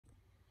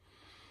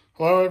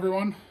Hello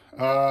everyone.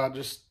 I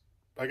guess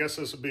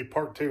this would be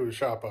part 2 of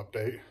shop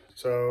update.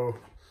 So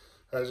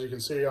as you can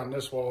see on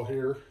this wall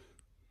here,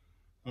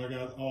 I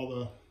got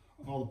all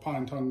the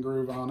pine tongue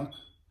groove on it.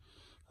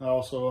 I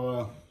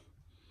also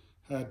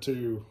had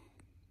to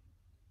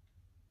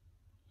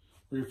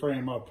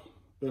reframe up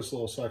this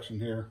little section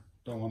here.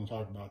 Don't want to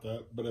talk about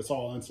that, but it's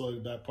all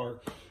insulated, that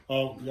part.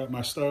 Oh, got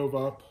my stove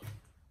up.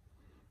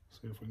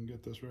 See if we can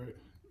get this right.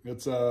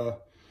 It's a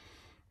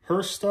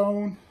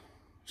Hearthstone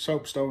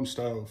soapstone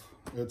stove.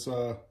 It's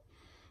I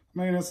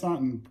mean, it's not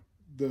in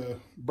the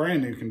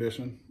brand new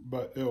condition,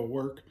 but it'll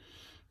work,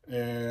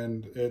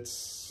 and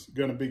it's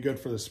gonna be good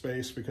for the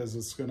space because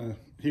it's gonna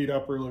heat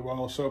up really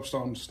well.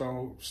 Soapstone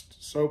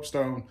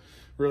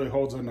really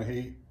holds in the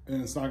heat,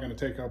 and it's not gonna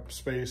take up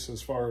space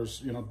as far as,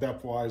 you know,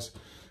 depth wise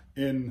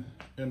in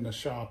the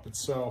shop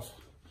itself.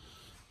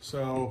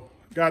 So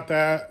got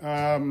that,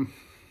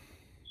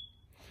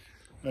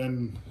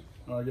 and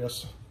I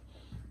guess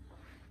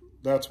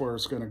that's where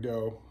it's going to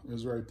go,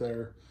 is right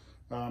there.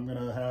 I'm going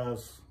to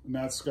have, and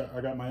I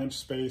got my inch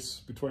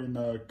space between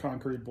the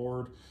concrete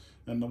board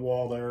and the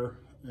wall there,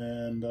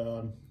 and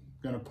I'm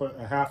going to put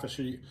a half a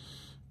sheet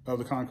of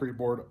the concrete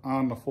board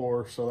on the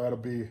floor, so that'll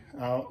be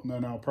out, and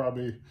then I'll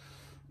probably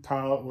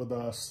tile it with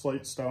a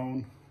slate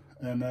stone,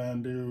 and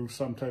then do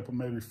some type of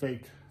maybe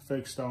fake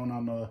stone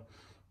on the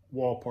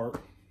wall part.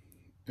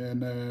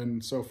 And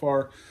then so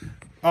far,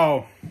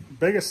 oh,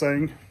 biggest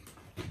thing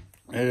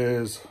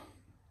is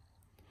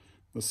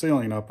the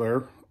ceiling up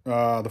there.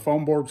 The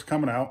foam board's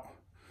coming out,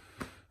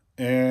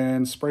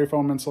 and spray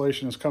foam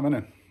insulation is coming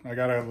in.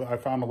 I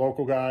found a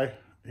local guy.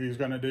 He's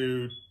gonna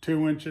do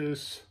 2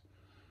 inches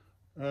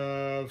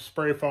of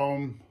spray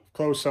foam,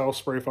 closed cell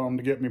spray foam,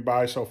 to get me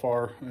by so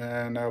far.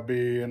 And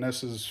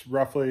this is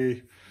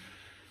roughly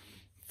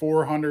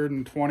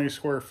 420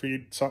 square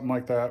feet, something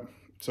like that.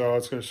 So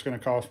it's just gonna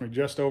cost me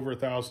just over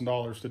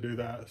 $1,000 to do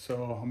that.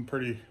 So I'm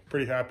pretty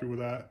happy with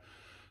that.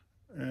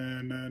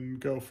 And then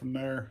go from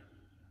there.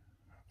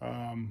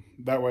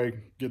 That way,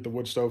 get the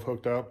wood stove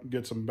hooked up,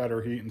 get some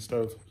better heat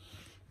instead of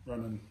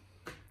running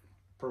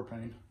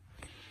propane,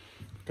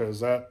 because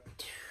that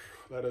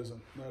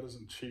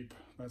isn't cheap,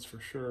 that's for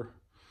sure.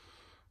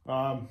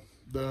 Where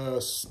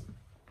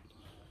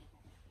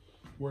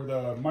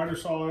the miter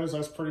saw is,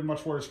 that's pretty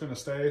much where it's going to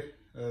stay.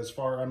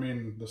 I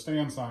mean, the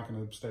stand's not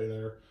going to stay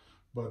there,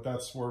 but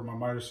that's where my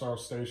miter saw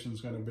station is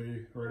going to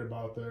be, right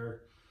about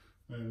there.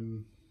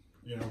 And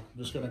you know,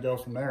 just going to go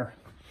from there.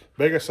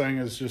 Biggest thing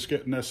is just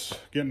getting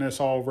this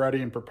all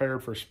ready and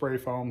prepared for spray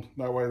foam.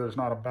 That way there's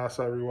not a mess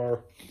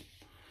everywhere.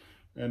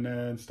 And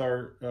then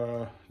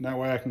that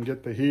way I can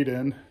get the heat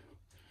in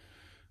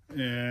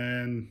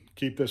and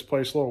keep this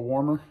place a little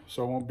warmer,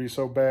 so it won't be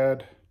so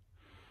bad.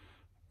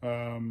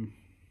 It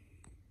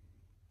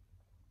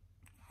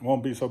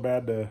won't be so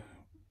bad to,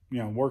 you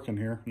know, work in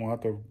here. Won't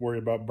have to worry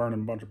about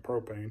burning a bunch of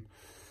propane.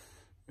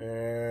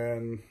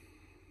 And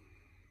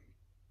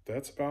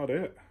that's about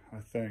it, I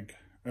think.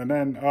 And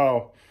then,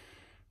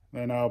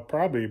 then I'll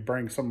probably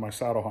bring some of my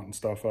saddle hunting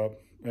stuff up,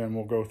 and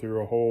we'll go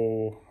through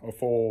a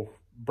full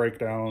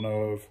breakdown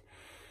of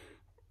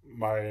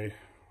my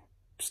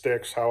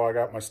sticks, how I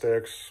got my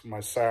sticks,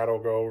 my saddle,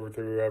 go over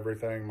through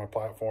everything, my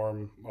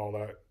platform, all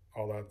that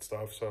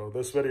stuff. So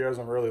this video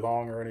isn't really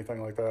long or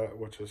anything like that,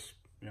 which is,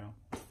 you know,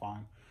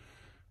 fine.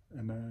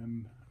 And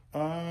then,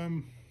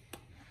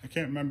 I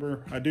can't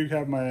remember. I do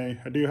have my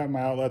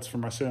outlets for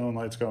my ceiling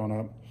lights going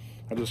up.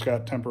 I just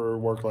got temporary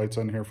work lights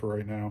in here for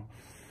right now.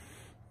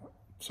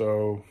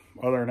 So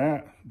other than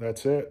that,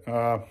 that's it.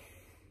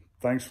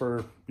 Thanks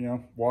for, you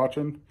know,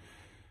 watching,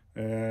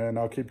 and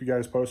I'll keep you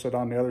guys posted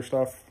on the other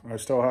stuff. I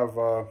still have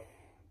a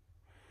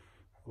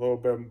little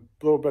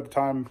bit of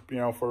time, you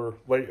know, for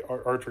late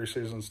archery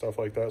season, stuff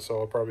like that. So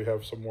I'll probably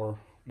have some more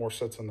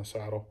sits in the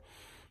saddle.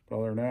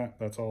 But other than that,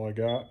 that's all I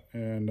got,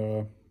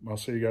 and I'll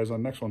see you guys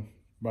on the next one.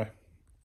 Bye.